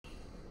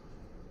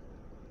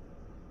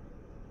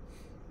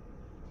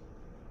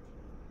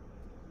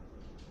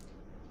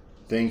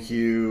Thank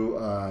you,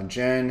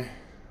 Jen,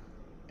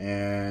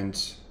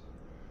 and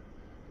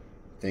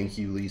thank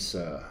you,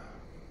 Lisa.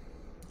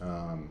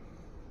 Um,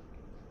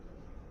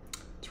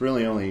 it's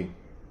really only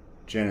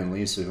Jen and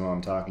Lisa who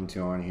I'm talking to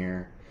on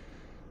here.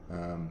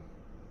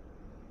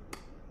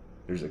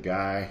 There's a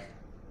guy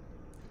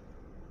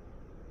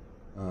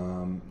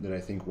that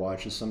I think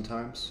watches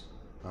sometimes,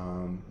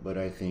 but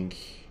I think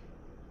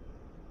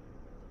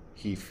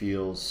he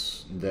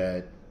feels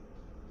that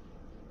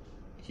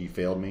he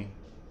failed me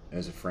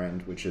as a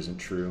friend, which isn't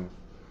true.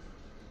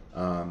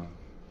 I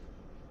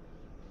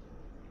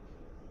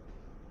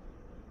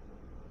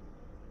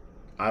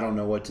don't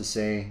know what to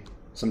say.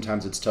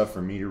 Sometimes it's tough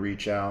for me to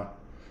reach out.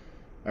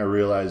 I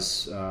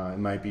realize it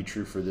might be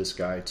true for this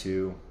guy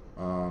too.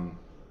 I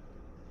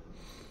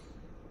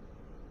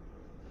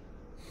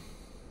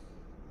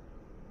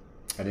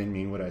didn't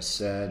mean what I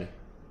said.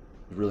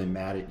 I'm really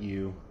mad at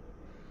you.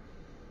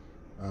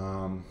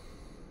 And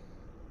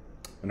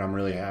I'm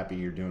really happy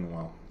you're doing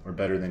well, or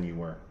better than you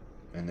were,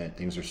 and that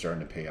things are starting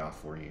to pay off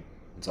for you.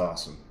 It's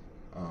awesome.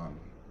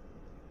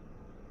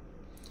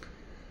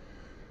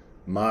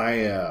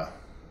 My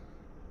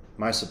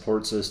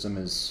support system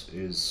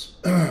is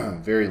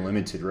very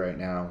limited right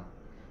now,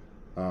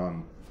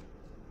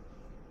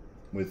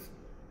 with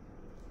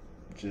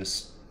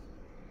just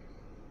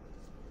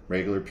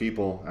regular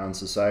people out in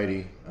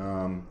society.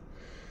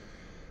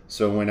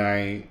 So when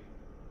I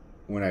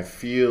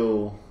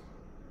feel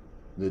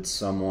that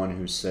someone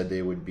who said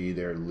they would be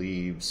there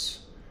leaves,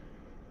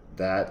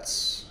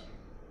 that's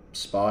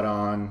spot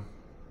on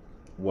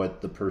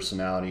what the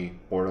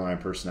borderline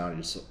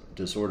personality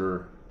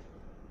disorder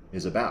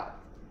is about.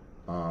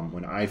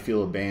 When I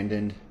feel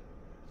abandoned,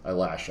 I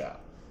lash out.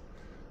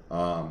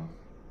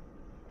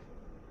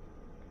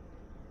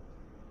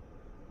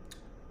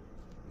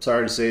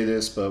 Sorry to say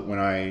this, but when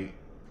I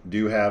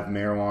do have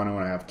marijuana,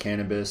 when I have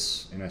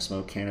cannabis, and I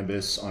smoke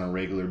cannabis on a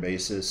regular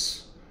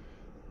basis,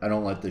 I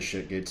don't let this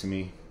shit get to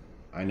me.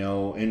 I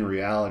know in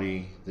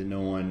reality that no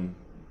one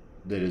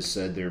that has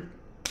said they're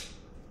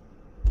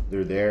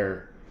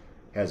there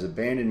has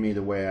abandoned me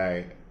the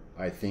way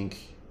I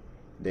think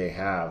they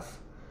have.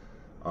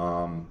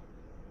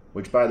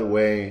 Which, by the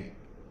way,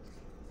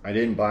 I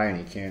didn't buy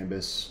any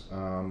cannabis.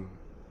 I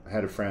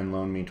had a friend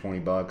loan me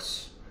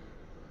 $20.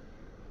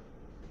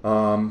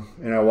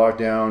 And I walked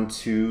down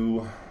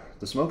to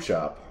the smoke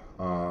shop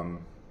to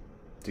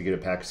get a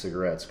pack of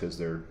cigarettes because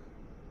they're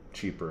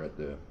cheaper at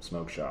the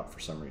smoke shop for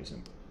some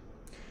reason.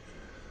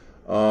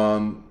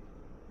 And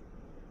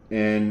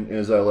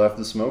as I left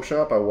the smoke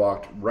shop, I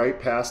walked right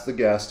past the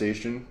gas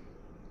station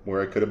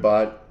where I could have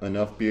bought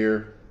enough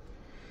beer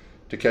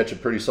to catch a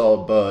pretty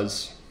solid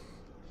buzz.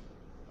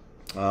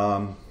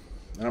 And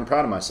I'm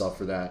proud of myself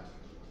for that.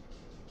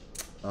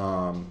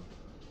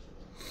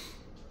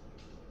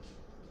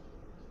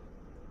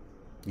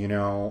 You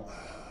know,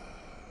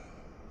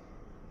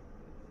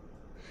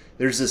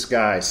 there's this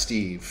guy,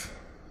 Steve.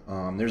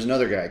 There's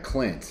another guy,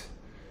 Clint.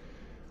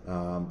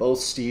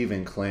 Both Steve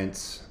and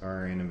Clint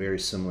are in a very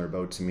similar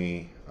boat to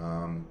me.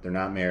 They're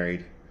not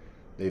married.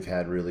 They've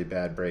had really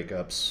bad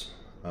breakups,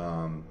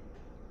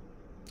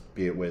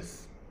 be it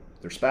with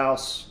their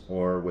spouse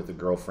or with a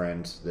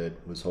girlfriend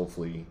that was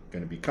hopefully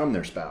going to become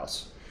their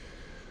spouse.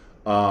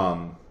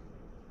 And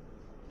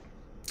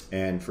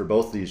for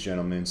both these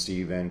gentlemen,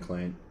 Steve and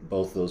Clint,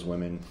 both those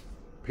women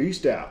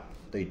peaced out.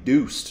 They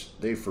deuced.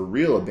 They for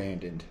real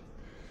abandoned.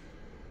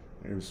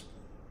 There's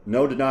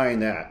no denying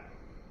that.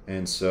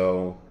 And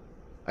so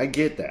I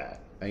get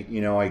that. I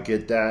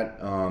get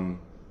that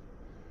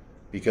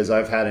because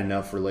I've had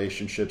enough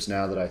relationships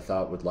now that I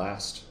thought would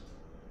last.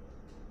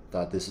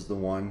 Thought this is the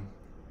one.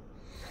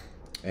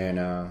 And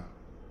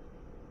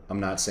I'm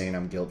not saying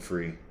I'm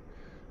guilt-free.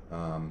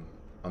 I'm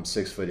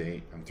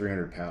 6'8". I'm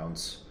 300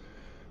 pounds.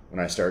 When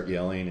I start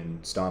yelling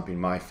and stomping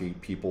my feet,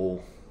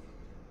 people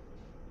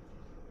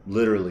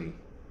literally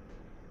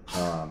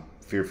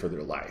fear for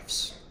their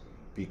lives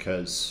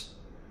because,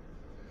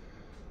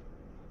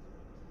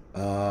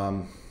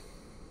 well,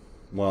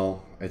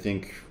 I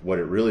think what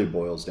it really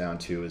boils down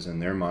to is in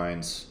their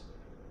minds,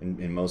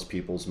 in most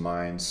people's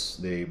minds,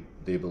 they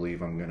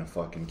believe I'm gonna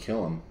fucking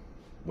kill them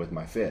with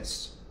my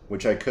fists,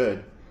 which I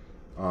could,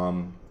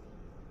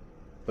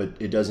 but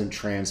it doesn't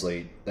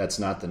translate. That's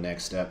not the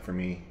next step for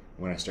me.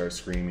 When I start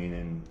screaming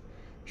and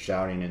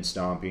shouting and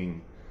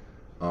stomping,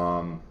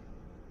 I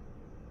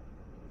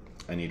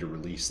need to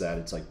release that.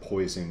 It's like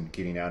poison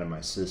getting out of my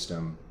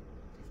system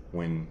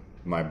when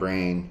my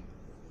brain,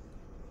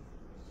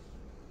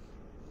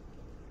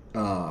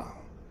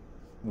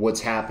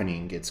 what's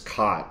happening gets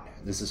caught.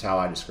 This is how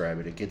I describe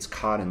it. It gets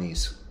caught in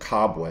these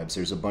cobwebs.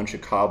 There's a bunch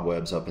of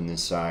cobwebs up in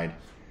this side.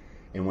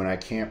 And when I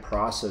can't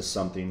process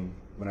something,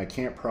 when I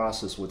can't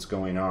process what's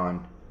going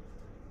on,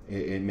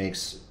 it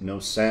makes no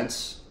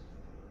sense.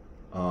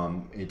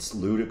 It's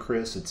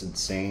ludicrous. It's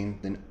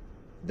insane.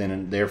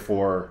 Then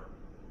therefore,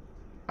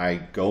 I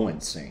go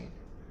insane.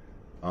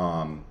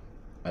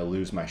 I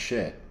lose my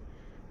shit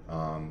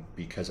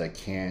because I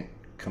can't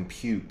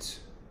compute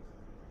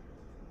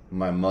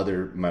my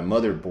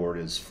motherboard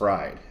is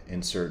fried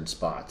in certain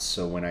spots.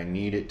 So when I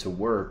need it to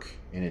work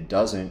and it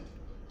doesn't,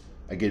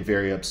 I get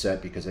very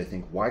upset because I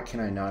think, why can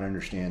I not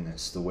understand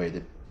this the way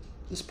that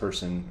this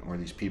person or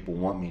these people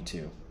want me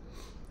to?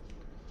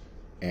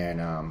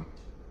 And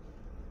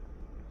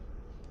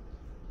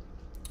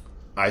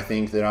I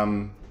think that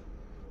I'm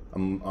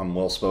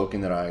well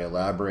spoken, that I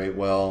elaborate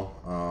well,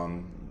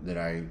 that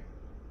I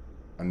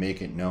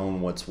make it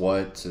known what's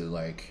what to,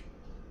 like,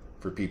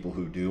 for people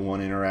who do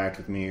want to interact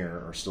with me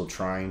or are still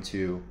trying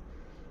to,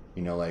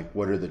 you know, like,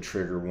 what are the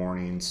trigger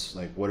warnings?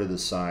 Like, what are the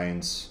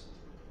signs?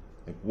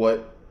 Like,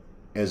 what,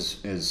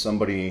 as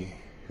somebody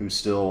who's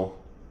still,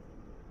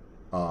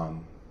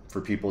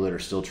 for people that are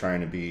still trying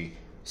to be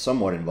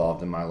somewhat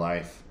involved in my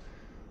life,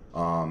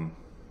 you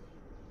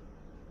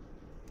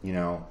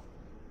know,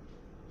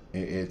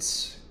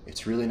 it's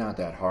really not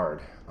that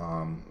hard.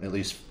 At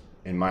least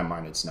in my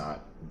mind, it's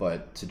not.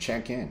 But to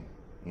check in,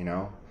 you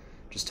know,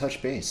 just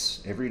touch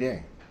base every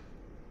day.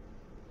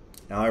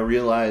 Now I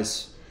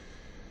realize,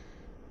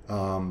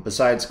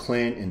 besides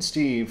Clint and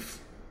Steve,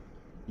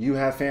 you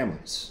have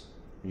families.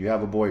 You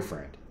have a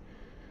boyfriend.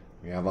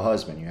 You have a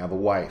husband. You have a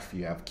wife.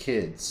 You have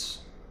kids.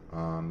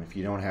 If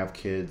you don't have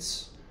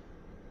kids,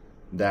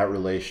 that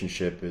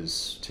relationship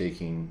is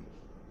taking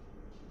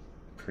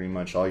pretty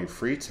much all your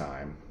free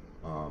time,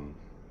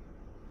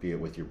 be it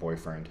with your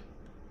boyfriend.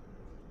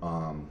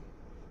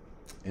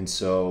 And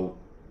so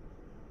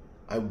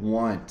I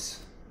want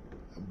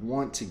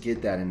to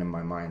get that into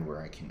my mind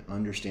where I can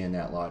understand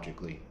that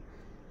logically.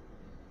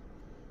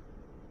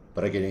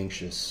 But I get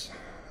anxious,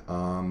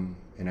 and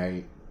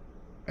I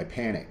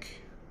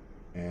panic,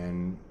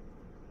 and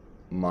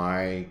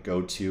my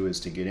go-to is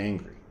to get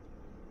angry.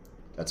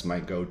 That's my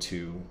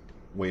go-to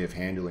way of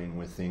handling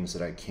with things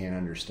that I can't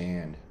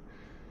understand,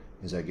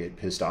 is I get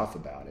pissed off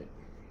about it.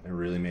 It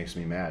really makes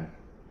me mad.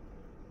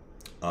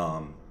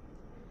 And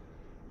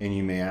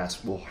you may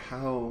ask, well,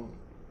 how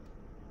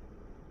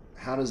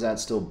does that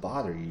still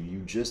bother you? You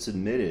just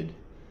admitted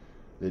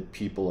that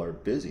people are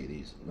busy.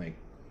 These, like,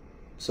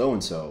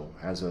 so-and-so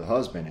has a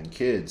husband and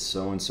kids.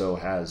 So-and-so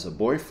has a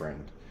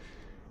boyfriend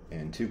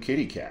and 2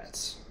 kitty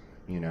cats.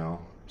 You know,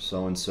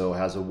 so-and-so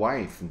has a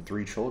wife and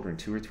 3 children,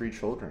 2 or 3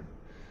 children.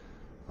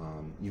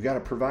 You got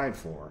to provide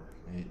for.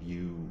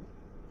 You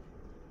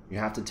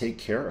have to take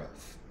care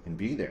of and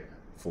be there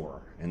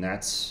for. And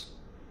that's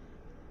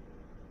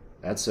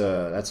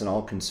an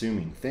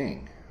all-consuming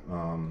thing,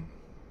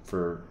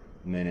 for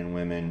men and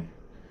women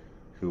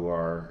who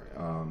are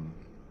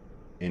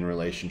in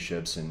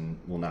relationships and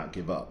will not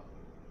give up.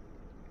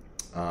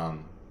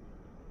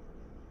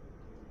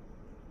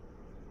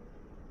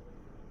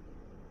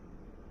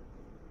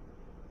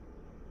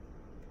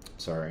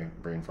 Sorry,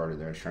 brain farted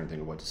there. I was trying to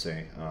think of what to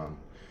say.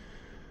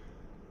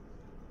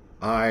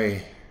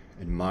 I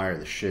admire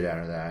the shit out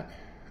of that.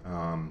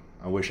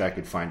 I wish I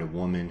could find a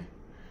woman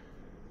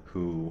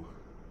who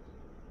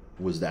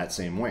was that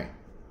same way,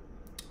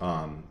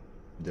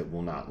 that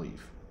will not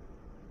leave,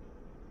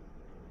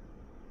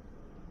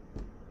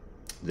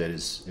 that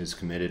is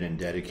committed and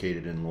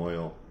dedicated and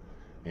loyal,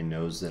 and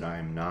knows that I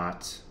am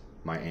not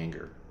my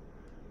anger.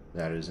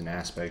 That is an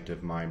aspect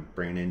of my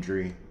brain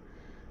injury,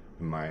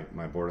 my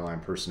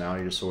borderline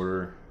personality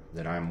disorder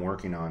that I'm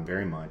working on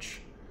very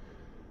much,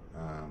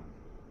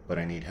 but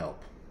I need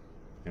help.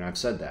 And I've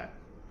said that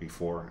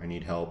before. I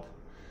need help.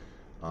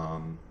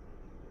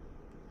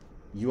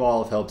 You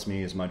all have helped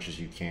me as much as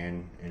you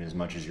can and as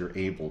much as you're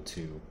able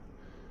to,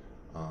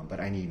 but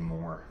I need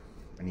more.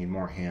 I need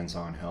more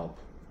hands-on help.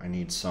 I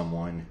need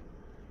someone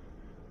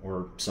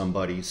or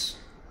somebody's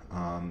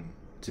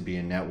to be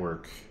a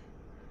network,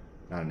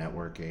 not a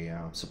network,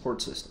 a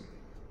support system.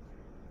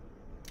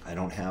 I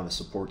don't have a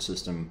support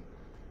system.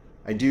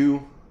 I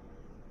do.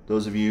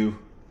 Those of you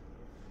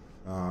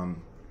who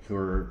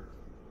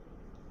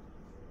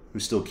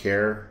still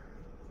care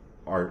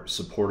are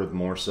supportive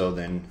more so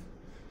than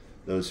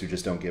those who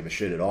just don't give a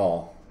shit at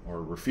all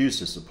or refuse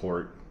to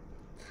support.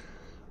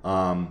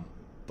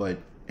 But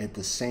at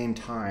the same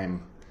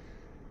time,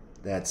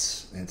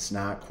 it's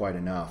not quite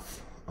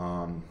enough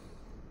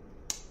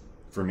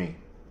for me,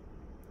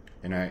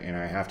 and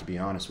I have to be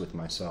honest with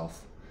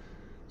myself.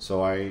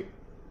 So I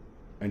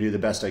do the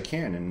best I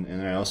can,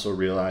 and I also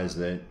realize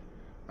that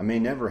I may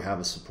never have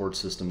a support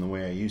system the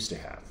way I used to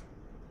have.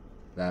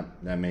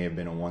 That may have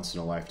been a once in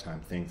a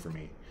lifetime thing for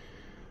me.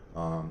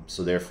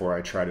 So therefore,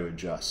 I try to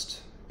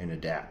adjust and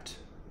adapt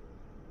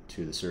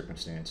to the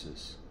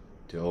circumstances,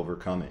 to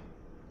overcome it,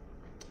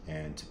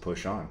 and to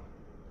push on,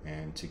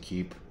 and to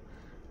keep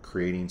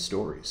creating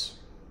stories.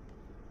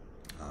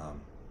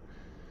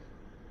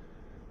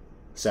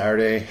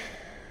 Saturday,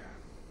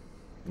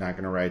 not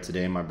going to write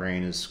today. My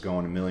brain is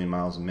going a million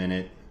miles a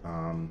minute.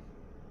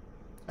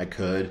 I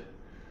could,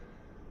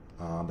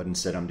 but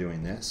instead I'm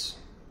doing this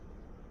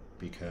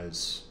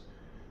because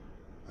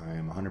I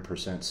am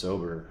 100%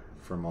 sober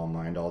from all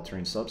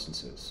mind-altering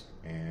substances.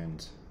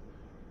 And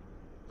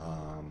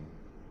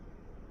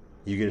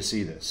you get to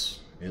see this.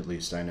 At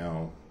least I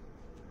know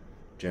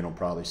Jen will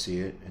probably see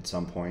it at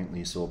some point.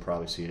 Lisa will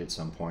probably see it at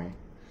some point.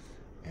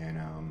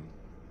 and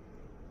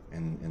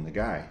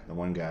the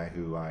one guy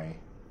who I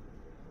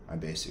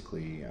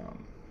basically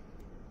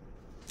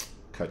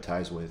cut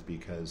ties with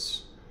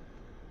because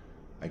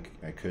I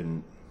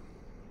couldn't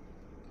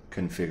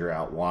figure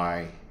out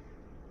why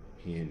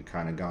he had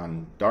kind of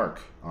gone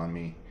dark on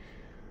me.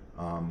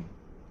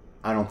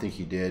 I don't think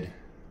he did,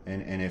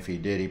 and if he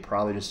did, he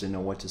probably just didn't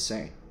know what to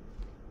say.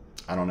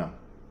 I don't know.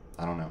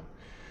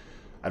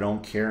 I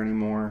don't care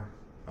anymore.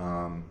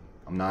 I'm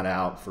not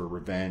out for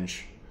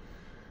revenge.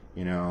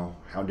 You know,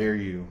 how dare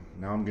you?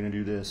 Now I'm gonna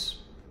do this.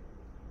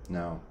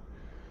 No.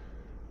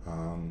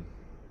 I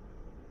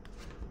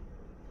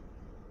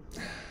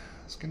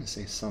was gonna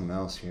say something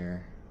else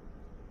here.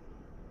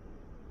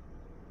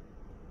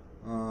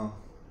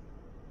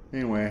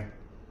 Anyway.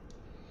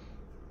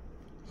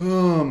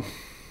 I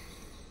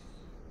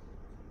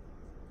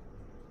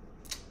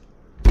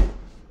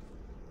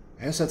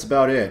guess that's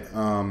about it.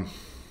 I'm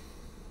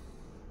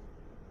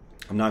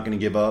not gonna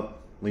give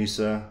up,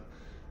 Lisa.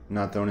 I'm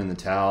not throwing in the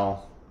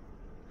towel.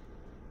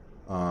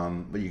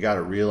 But you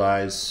gotta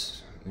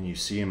realize, and you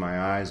see in my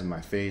eyes and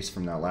my face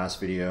from that last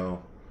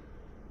video,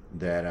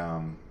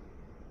 that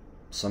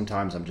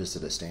sometimes I'm just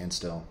at a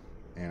standstill,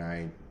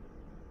 and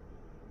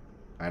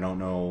I don't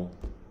know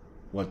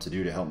what to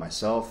do to help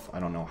myself. I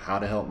don't know how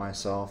to help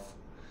myself.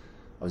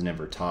 I was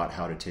never taught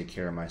how to take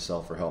care of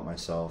myself or help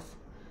myself.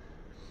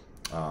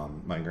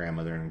 My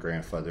grandmother and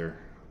grandfather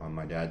on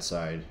my dad's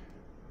side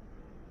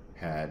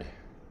had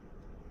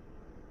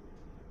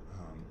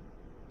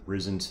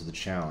risen to the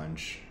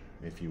challenge,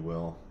 if you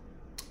will,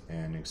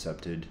 and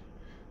accepted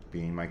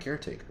being my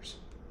caretakers.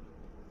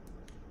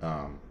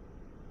 Then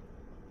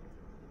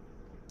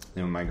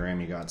when my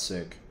Grammy got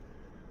sick,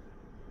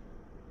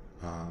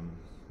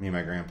 me and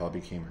my grandpa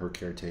became her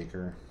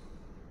caretaker,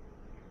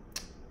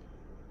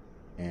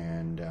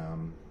 and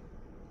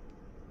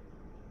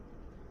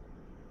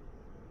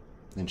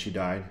then she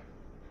died,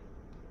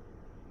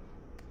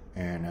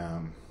 and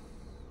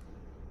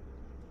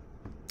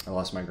I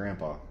lost my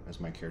grandpa as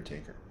my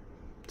caretaker.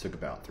 It took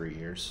about 3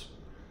 years.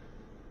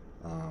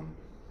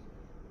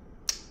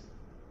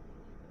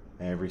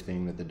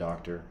 Everything that the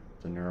doctor,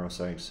 the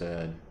neuropsych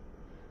said,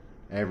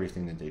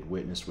 everything that they'd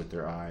witnessed with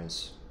their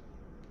eyes,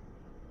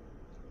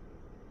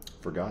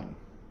 forgotten.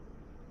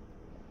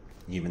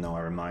 Even though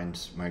I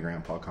remind my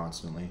grandpa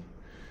constantly,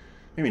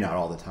 maybe not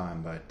all the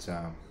time, but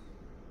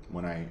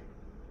when I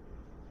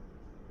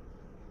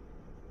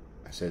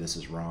say this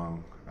is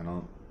wrong, I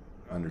don't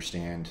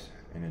understand,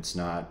 and it's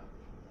not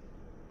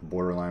a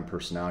borderline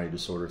personality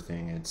disorder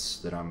thing, it's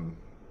that I'm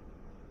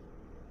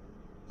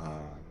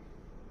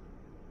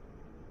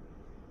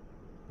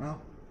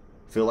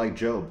feel like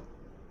Job.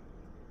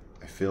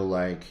 I feel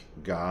like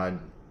God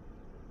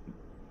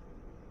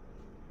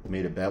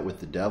made a bet with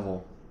the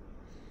devil,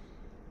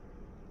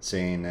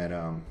 saying that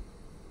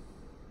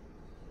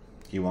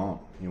he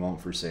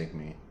won't forsake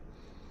me.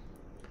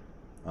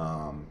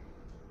 No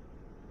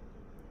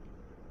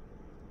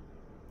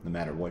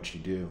matter what you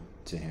do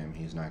to him,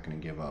 he's not going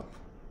to give up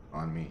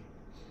on me.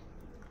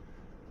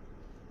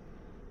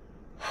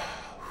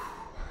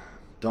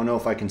 Don't know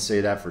if I can say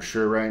that for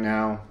sure right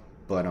now,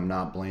 but I'm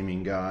not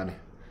blaming God.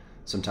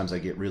 Sometimes I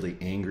get really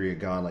angry at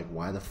God, like,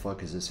 why the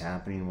fuck is this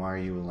happening? Why are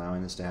you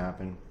allowing this to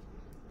happen?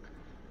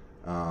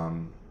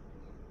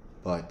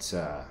 But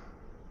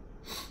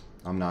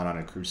I'm not on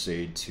a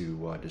crusade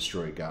to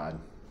destroy God.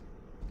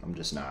 I'm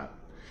just not.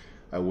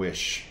 I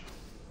wish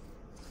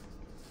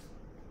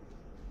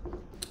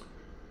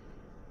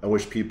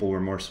people were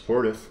more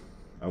supportive.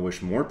 I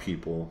wish more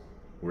people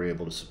were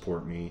able to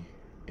support me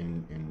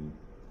in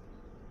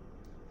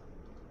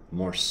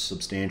more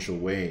substantial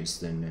ways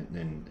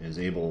than is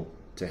able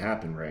to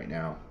happen right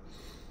now.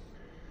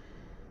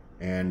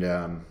 And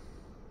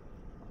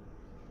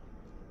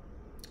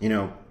you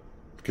know,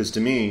 because to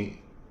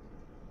me,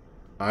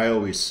 I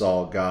always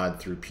saw God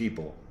through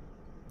people,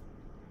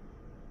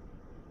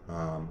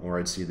 or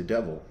I'd see the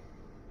devil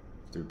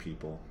through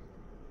people.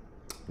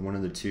 One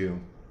of the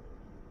two.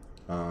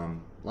 A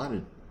lot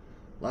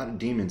of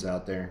demons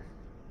out there.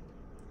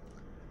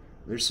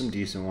 There's some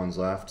decent ones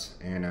left,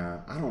 and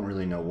I don't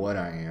really know what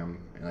I am.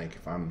 Like,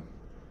 if I'm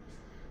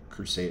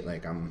crusade,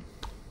 like I'm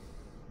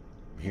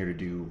here to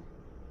do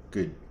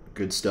good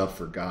stuff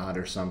for God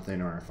or something,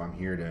 or if I'm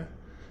here to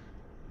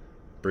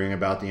bring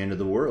about the end of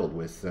the world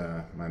with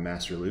my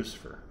master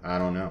Lucifer. I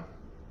don't know.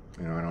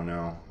 I don't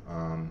know.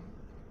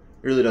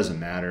 It really doesn't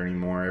matter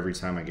anymore. Every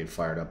time I get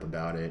fired up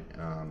about it,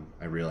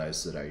 I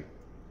realize that I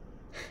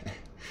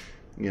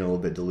get a little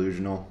bit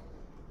delusional.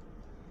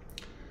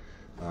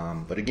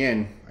 But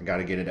again, I got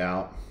to get it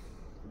out.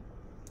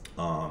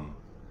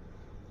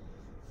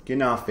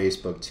 Getting off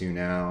Facebook too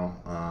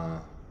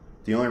now.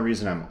 The only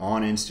reason I'm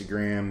on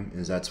Instagram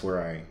is that's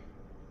where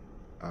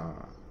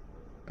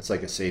it's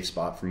like a safe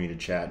spot for me to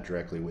chat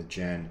directly with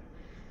Jen.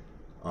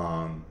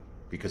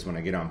 Because when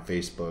I get on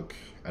Facebook,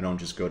 I don't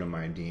just go to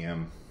my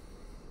DM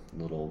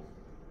little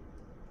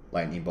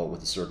lightning bolt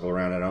with a circle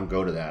around. I don't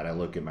go to that. I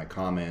look at my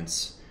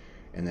comments,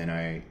 and then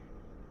I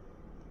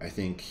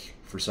think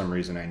for some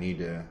reason I need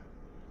to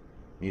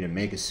need to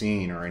make a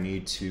scene, or I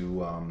need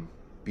to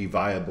be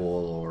viable,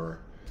 or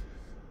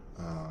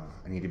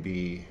I need to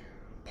be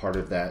part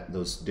of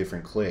those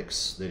different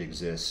cliques that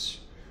exist.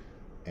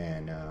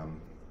 And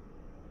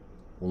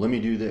well, let me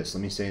do this,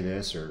 let me say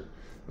this, or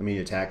let me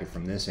attack it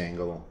from this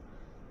angle.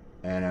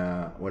 And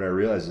what I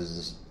realize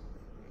is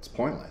it's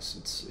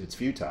pointless. It's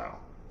futile.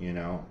 You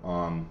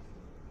know,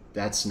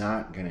 that's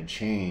not going to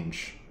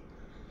change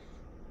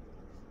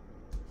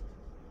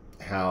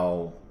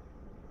how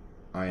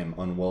I am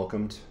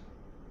unwelcomed.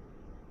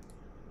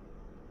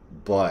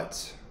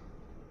 But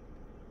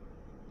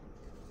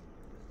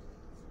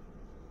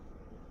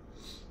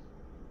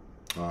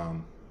I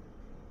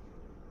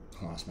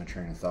lost my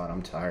train of thought.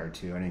 I'm tired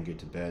too. I didn't get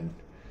to bed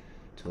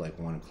till like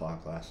 1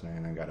 o'clock last night,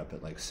 and I got up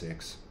at like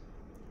 6.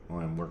 Well,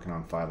 I'm working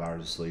on 5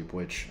 hours of sleep,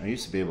 which I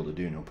used to be able to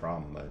do no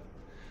problem, but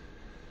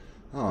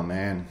oh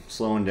man,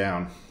 slowing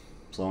down.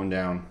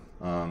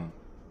 I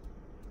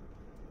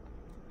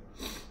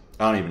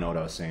don't even know what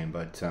I was saying,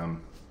 but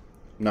I'm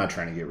not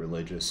trying to get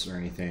religious or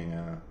anything.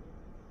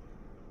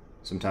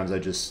 Sometimes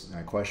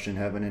I question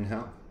heaven and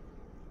hell.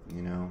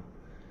 You know,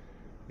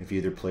 if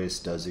either place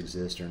does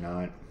exist or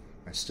not,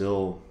 I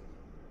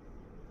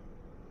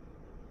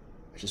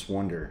just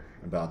wonder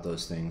about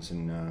those things,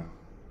 and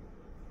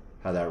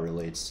how that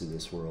relates to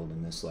this world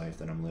and this life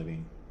that I'm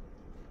living.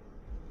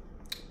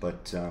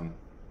 But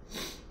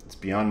it's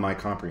beyond my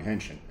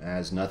comprehension. It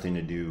has nothing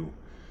to do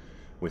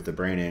with the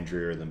brain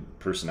injury or the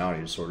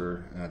personality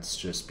disorder. That's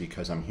just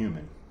because I'm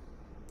human.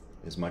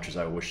 As much as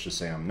I wish to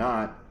say I'm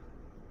not,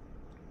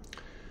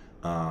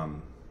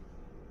 I'm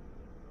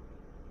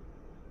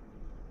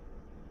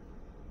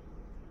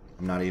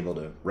not able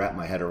to wrap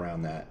my head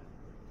around that.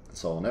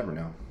 So I'll never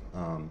know.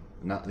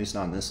 Not, at least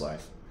not in this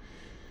life.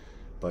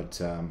 But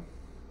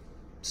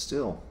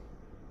still,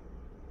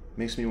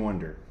 makes me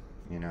wonder,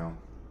 you know,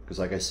 because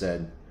like I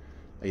said,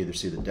 I either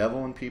see the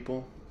devil in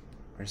people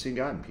or I see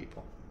God in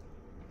people.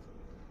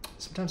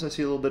 Sometimes I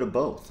see a little bit of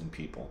both in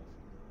people.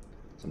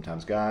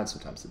 Sometimes God,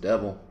 sometimes the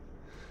devil.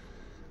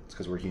 It's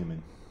because we're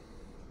human.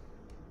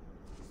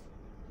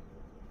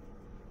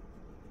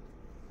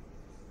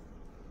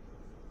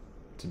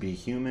 To be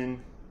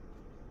human,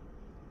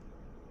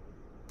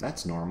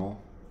 that's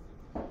normal.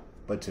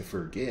 But to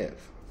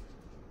forgive,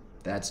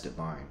 that's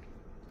divine.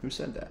 Who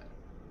said that?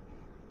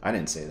 I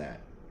didn't say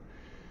that.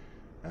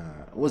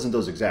 It wasn't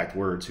those exact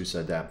words who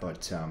said that,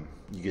 but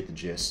you get the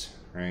gist,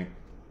 right?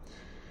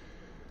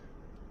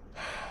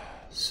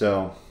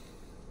 So,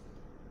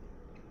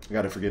 I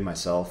got to forgive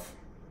myself.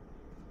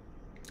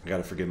 I got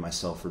to forgive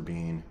myself for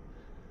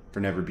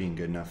never being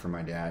good enough for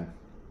my dad.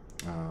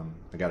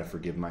 I got to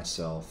forgive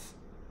myself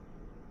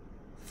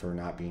for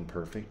not being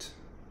perfect.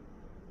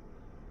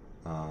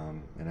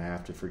 And I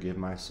have to forgive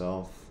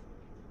myself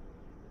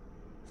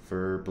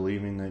for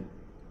believing that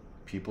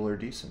people are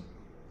decent.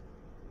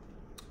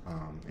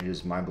 It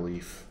is my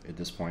belief at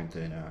this point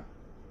that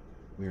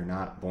we are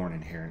not born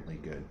inherently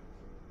good.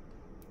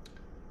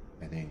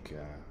 I think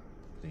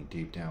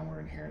deep down we're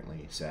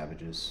inherently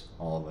savages,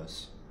 all of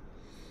us,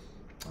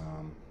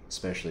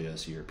 especially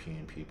us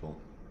European people.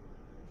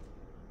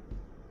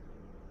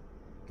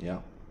 Yeah,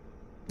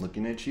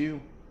 looking at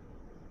you.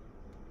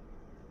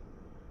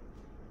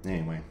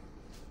 Anyway,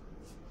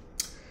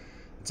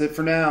 that's it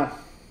for now.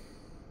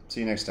 See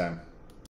you next time.